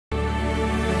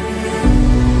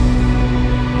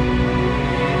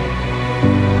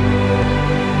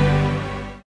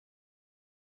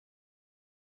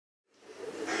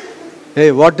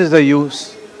Hey, what is the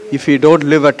use if you don't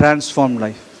live a transformed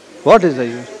life? What is the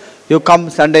use? You come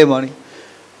Sunday morning.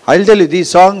 I'll tell you, these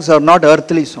songs are not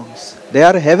earthly songs. They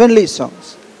are heavenly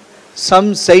songs.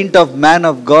 Some saint of man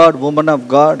of God, woman of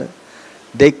God,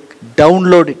 they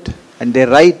download it and they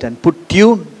write and put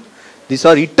tune. These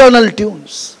are eternal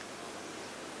tunes.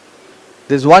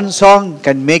 This one song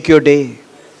can make your day.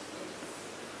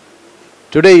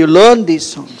 Today you learn these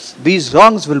songs. These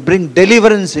songs will bring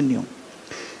deliverance in you.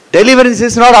 Deliverance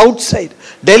is not outside.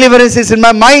 Deliverance is in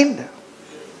my mind.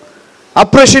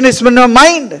 Oppression is in my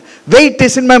mind. Weight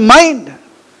is in my mind.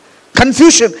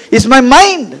 Confusion is my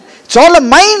mind. It's all a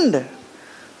mind.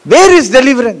 Where is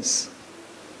deliverance?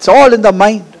 It's all in the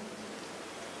mind.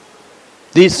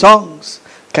 These songs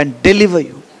can deliver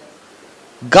you.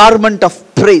 Garment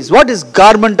of praise. What is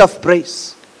garment of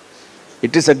praise?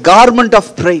 It is a garment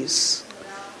of praise.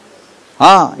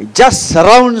 It just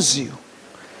surrounds you.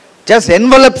 Just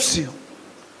envelops you.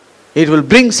 It will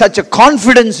bring such a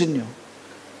confidence in you.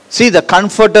 See, the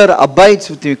Comforter abides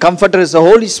with you. Comforter is the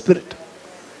Holy Spirit.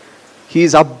 He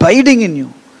is abiding in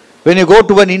you. When you go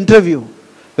to an interview,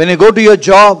 when you go to your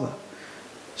job,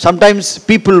 sometimes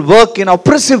people work in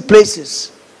oppressive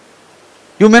places.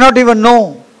 You may not even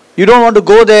know. You don't want to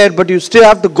go there, but you still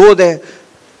have to go there.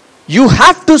 You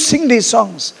have to sing these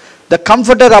songs. The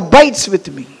Comforter abides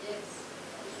with me.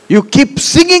 You keep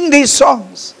singing these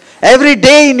songs every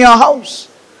day in your house.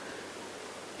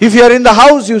 If you are in the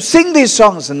house, you sing these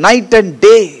songs night and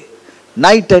day.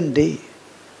 Night and day.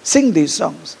 Sing these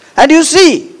songs. And you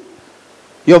see,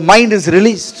 your mind is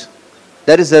released.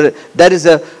 There is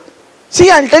a see,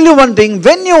 I'll tell you one thing.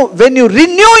 When you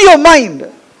renew your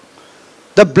mind,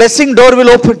 the blessing door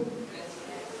will open.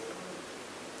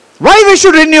 Why we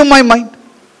should renew my mind?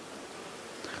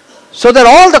 So that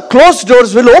all the closed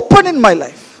doors will open in my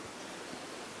life.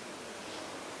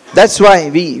 That's why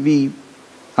we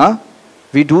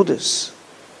do this.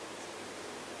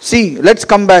 See, let's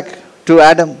come back to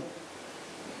Adam.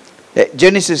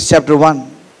 Genesis chapter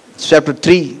 1, chapter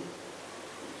 3.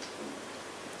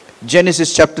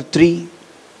 Genesis chapter 3.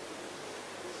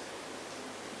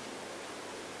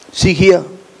 See here.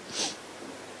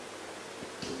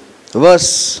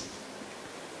 Verse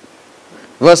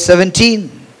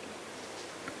 17.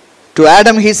 To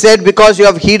Adam he said, because you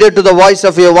have heeded to the voice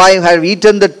of your wife, have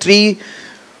eaten the tree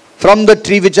from the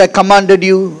tree which I commanded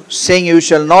you, saying you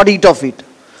shall not eat of it.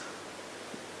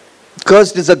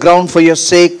 Cursed is the ground for your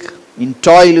sake. In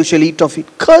toil you shall eat of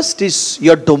it. Cursed is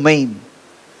your domain.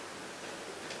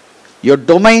 Your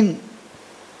domain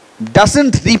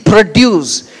doesn't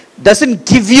reproduce, doesn't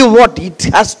give you what it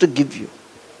has to give you.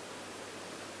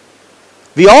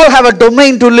 We all have a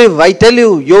domain to live. I tell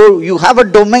you, you have a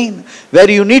domain where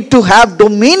you need to have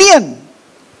dominion.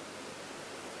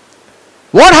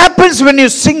 What happens when you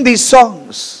sing these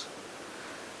songs?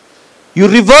 You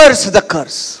reverse the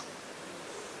curse.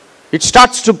 It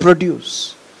starts to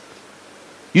produce.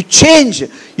 You change.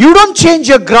 You don't change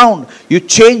your ground. You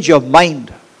change your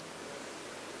mind.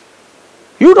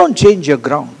 You don't change your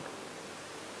ground.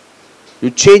 You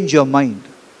change your mind.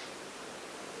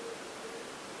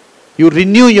 You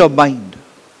renew your mind.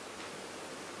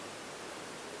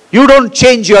 You don't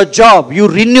change your job. You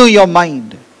renew your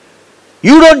mind.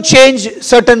 You don't change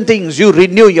certain things. You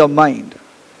renew your mind.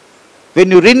 When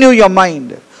you renew your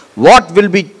mind, what will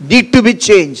need to be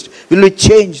changed will be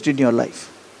changed in your life.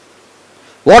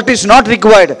 What is not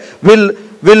required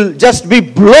will just be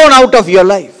blown out of your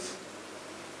life.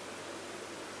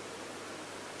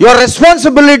 Your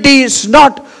responsibility is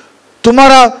not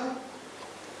तुम्हारा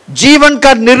जीवन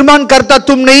का निर्माण करता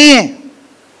तुम नहीं है.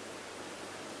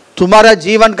 तुम्हारा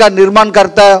जीवन का निर्माण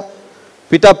करता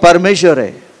पिता परमेश्वर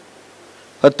है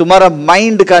और तुम्हारा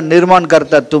माइंड का निर्माण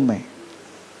करता तुम है.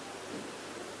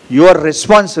 Your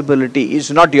responsibility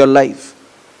is not your life.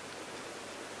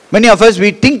 Many of us,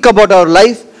 we think about our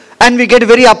life and we get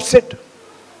very upset.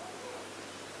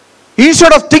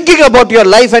 Instead of thinking about your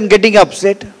life and getting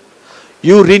upset,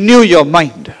 you renew your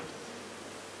mind.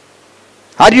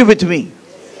 Are you with me?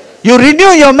 You renew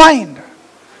your mind.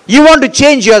 You want to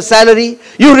change your salary,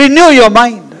 you renew your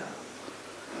mind.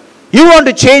 You want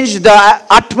to change the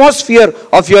atmosphere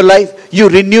of your life, you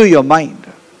renew your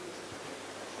mind.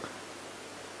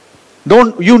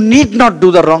 You need not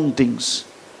do the wrong things.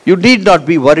 You need not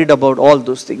be worried about all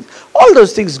those things. All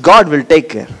those things God will take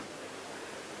care.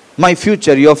 My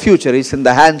future, your future is in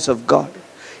the hands of God.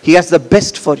 He has the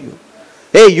best for you.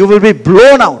 Hey, you will be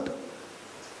blown out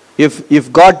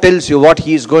if God tells you what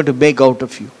He is going to make out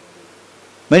of you.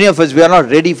 Many of us, we are not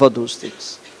ready for those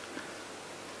things.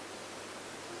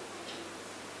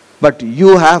 But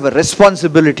you have a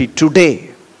responsibility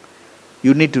today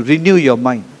You need to renew your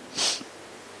mind.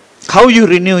 How you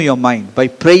renew your mind? By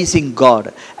praising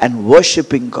God and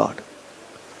worshiping God.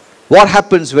 What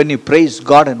happens when you praise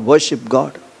God and worship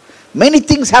God? Many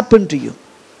things happen to you.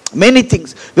 Many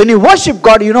things. When you worship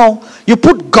God, you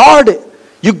put God,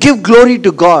 you give glory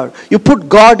to God. You put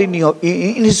God in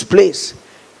His place.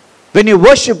 When you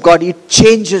worship God, it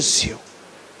changes you.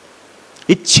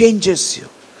 It changes you.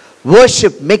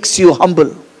 Worship makes you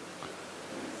humble.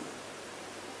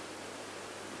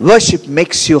 Worship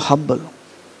makes you humble.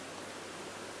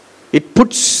 It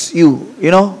puts you,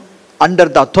 under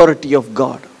the authority of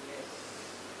God.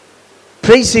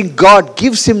 Praising God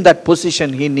gives him that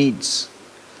position he needs.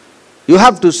 You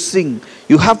have to sing.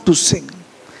 You have to sing.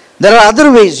 There are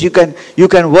other ways you can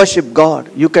worship God.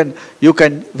 You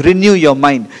can renew your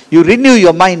mind. You renew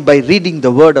your mind by reading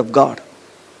the Word of God.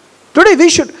 Today we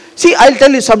should, see, I'll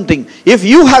tell you something. If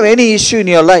you have any issue in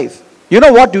your life, you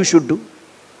know what you should do?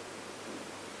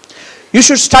 You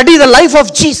should study the life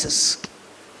of Jesus.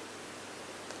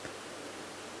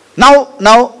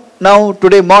 Now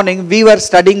today morning we were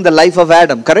studying the life of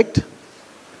Adam, correct?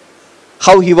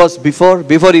 How he was before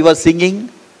he was singing.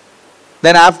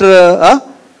 Then after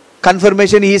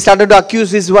confirmation he started to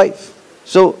accuse his wife.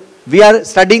 So we are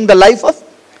studying the life of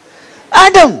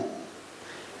Adam.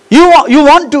 You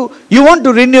want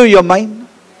to renew your mind.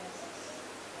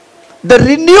 The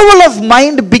renewal of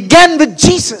mind began with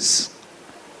Jesus.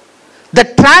 The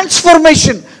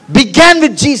transformation began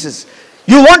with Jesus.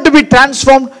 You want to be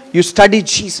transformed, you study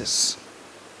Jesus.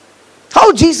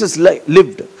 How Jesus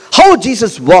lived, how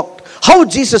Jesus walked, how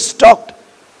Jesus talked.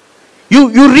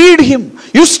 You read him,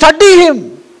 you study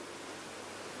him.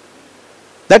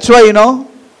 That's why,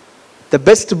 the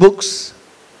best books,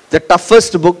 the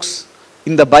toughest books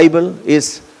in the Bible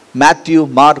is Matthew,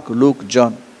 Mark, Luke,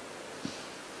 John.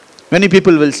 Many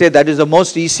people will say that is the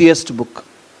most easiest book.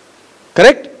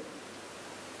 Correct?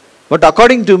 But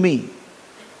according to me,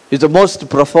 it's the most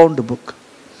profound book.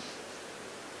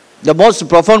 The most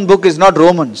profound book is not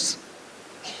Romans.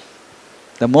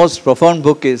 The most profound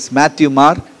book is Matthew,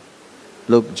 Mark,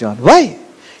 Luke, John. Why?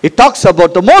 It talks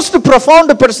about the most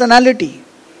profound personality.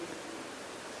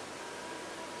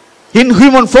 In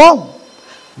human form.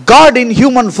 God in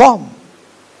human form.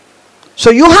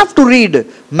 So you have to read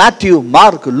Matthew,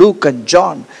 Mark, Luke and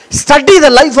John. Study the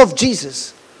life of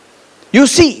Jesus. You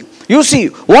see,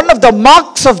 one of the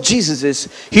marks of Jesus is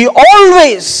he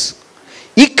always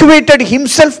equated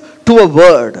himself to a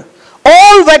word.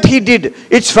 All that he did,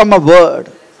 it's from a word.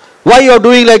 Why you are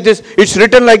doing like this? It's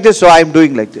written like this, so I am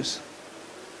doing like this.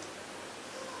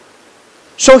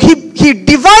 So he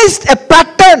devised a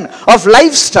pattern of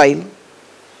lifestyle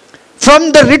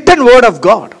from the written word of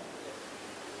God.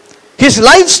 His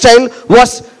lifestyle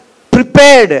was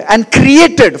prepared and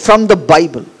created from the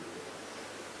Bible.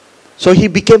 So he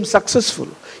became successful.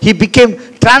 He became,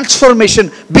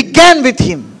 transformation began with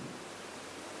him.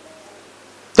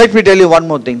 Let me tell you one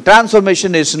more thing.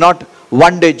 Transformation is not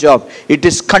one day job. It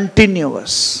is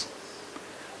continuous.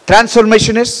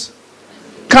 Transformation is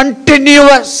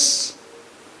continuous.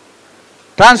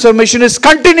 Transformation is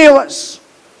continuous.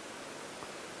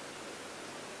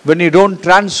 When you don't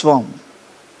transform,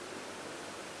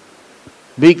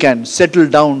 we can settle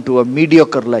down to a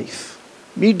mediocre life.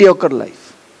 Mediocre life.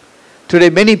 Today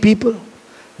many people,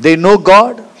 they know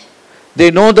God,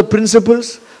 they know the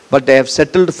principles, but they have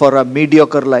settled for a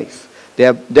mediocre life. They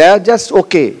are just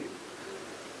okay.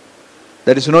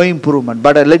 There is no improvement.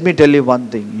 But let me tell you one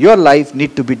thing. Your life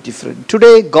needs to be different.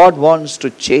 Today God wants to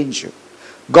change you.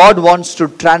 God wants to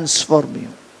transform you.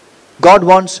 God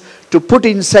wants to put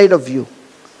inside of you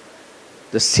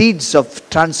the seeds of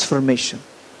transformation.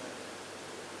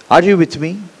 Are you with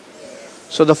me?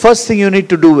 So the first thing you need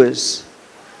to do is,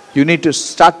 you need to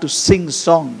start to sing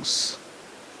songs.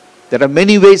 There are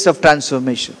many ways of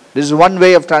transformation. This is one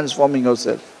way of transforming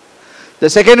yourself. The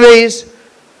second way is,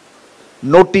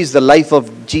 notice the life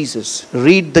of Jesus.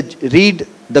 Read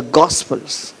the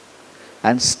Gospels.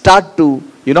 And start to,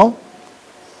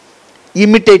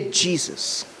 imitate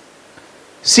Jesus.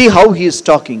 See how he is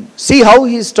talking. See how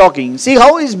he is talking. See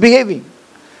how he is behaving.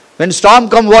 When storm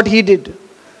came, what he did.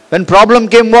 When problem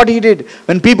came, what he did.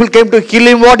 When people came to kill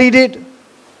him, what he did.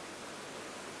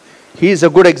 He is a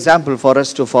good example for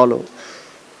us to follow.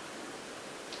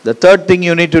 The third thing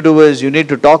you need to do is, you need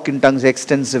to talk in tongues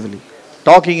extensively.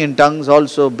 Talking in tongues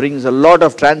also brings a lot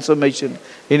of transformation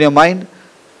in your mind.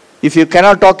 If you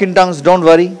cannot talk in tongues, don't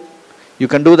worry. You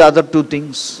can do the other two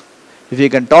things. If you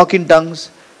can talk in tongues,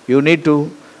 you need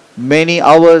to, many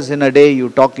hours in a day you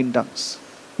talk in tongues.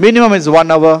 Minimum is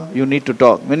 1 hour you need to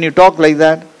talk. When you talk like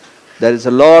that, there is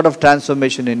a lot of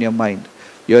transformation in your mind.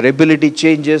 Your ability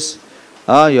changes.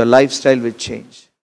 Your lifestyle will change.